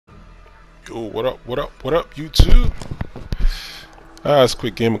Yo, what up, what up, what up, YouTube? It's a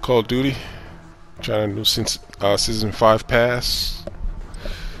quick game of Call of Duty. Trying to do since Season 5 pass.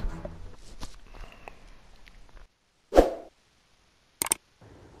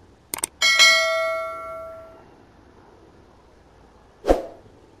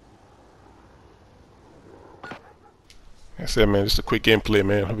 Like I said, man, just a quick gameplay,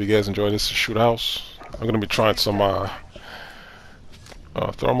 man. Hope you guys enjoy this shoot house. I'm gonna be trying some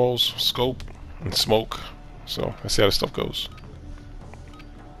thermals, scope, and smoke. So let's see how this stuff goes.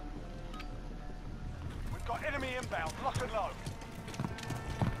 We've got enemy inbound, lock and load.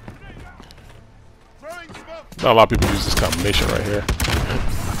 Not a lot of people use this combination right here.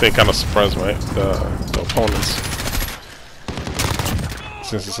 I think kind of surprised the opponents,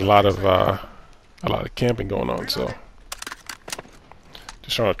 since there's a lot of camping going on. So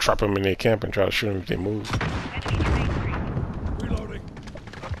just trying to trap them in their camp and try to shoot them if they move. Reloading.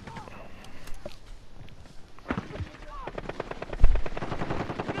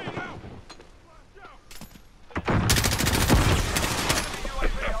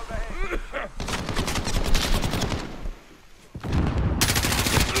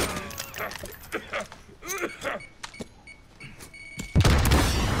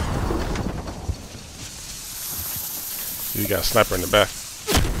 You got a sniper in the back.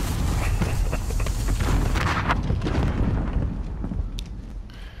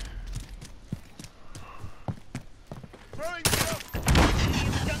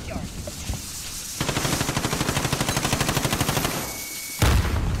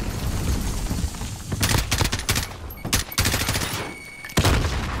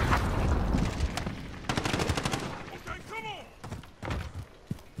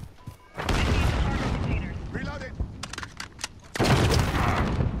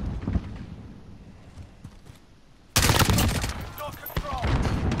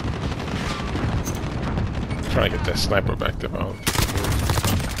 Trying to get that sniper back there.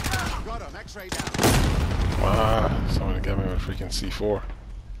 Wow, someone got me with a freaking C4.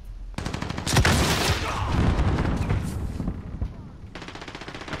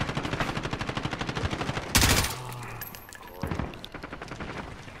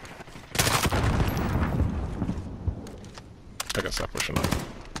 I gotta stop pushing up.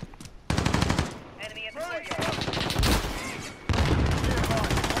 Enemy in the courtyard.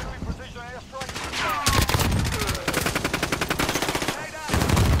 Precision airstrike.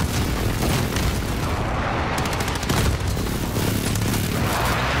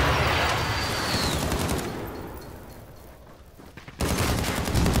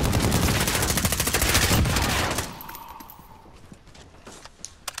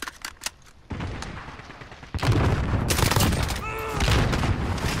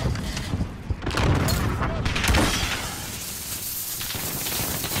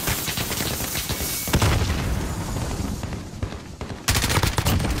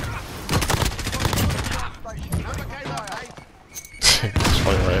 It's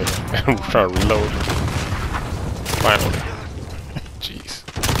funny, right? I'm trying to reload. Finally. Jeez.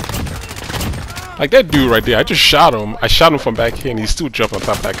 Like that dude right there, I just shot him. I shot him from back here and he's still jumping on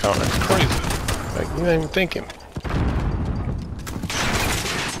top of that counter. It's crazy. Like, you're not even thinking.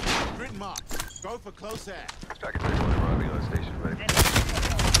 Grid mark. Go for close air. Striker 31, Romeo station ready.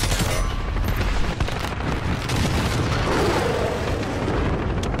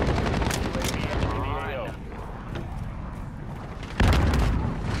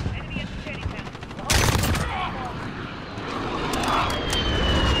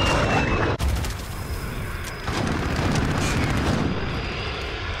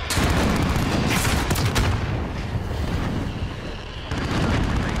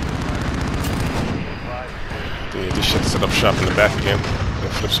 Yeah, this shit set up shop in the back again.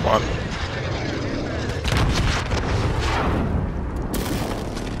 And flip spawn.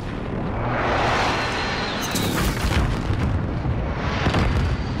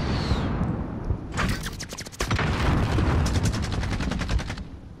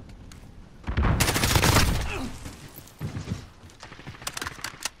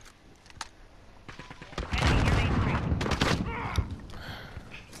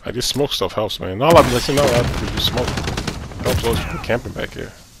 Like this smoke stuff helps, man. Not a lot of people use smoke. It helps those people camping back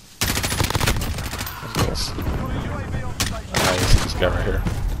here. Nice. I see this guy right here.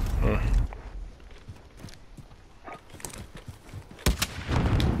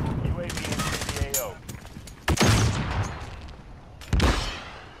 UAV in the AO.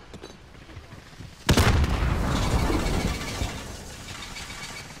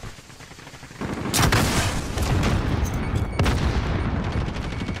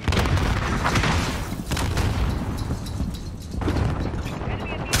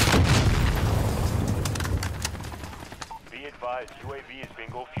 advised, UAV is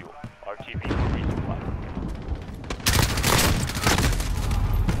bingo fuel. RTB for resupply.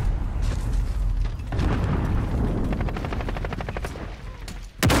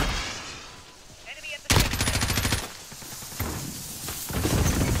 Enemy at the checkpoint.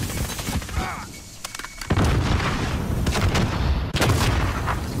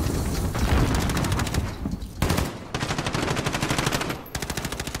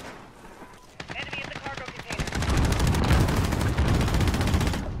 Enemy at the cargo container.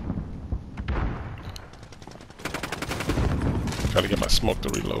 Gotta get my smoke to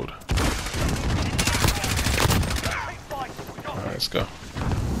reload. Alright, let's go.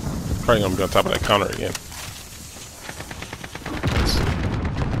 Probably gonna be on top of that counter again.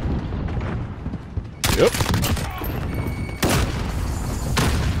 Yep.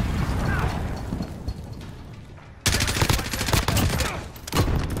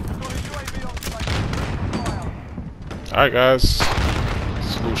 Alright guys,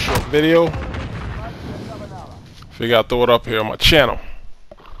 it's a little short video. Figure I'll throw it up here on my channel.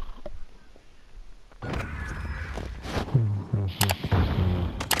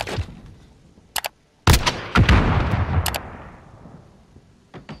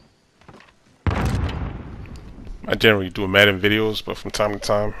 I generally do Madden videos, but from time to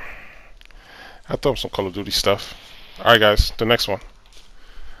time I throw up some Call of Duty stuff. Alright guys, the next one.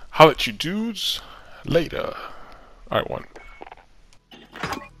 Holla at you dudes later. Alright, one.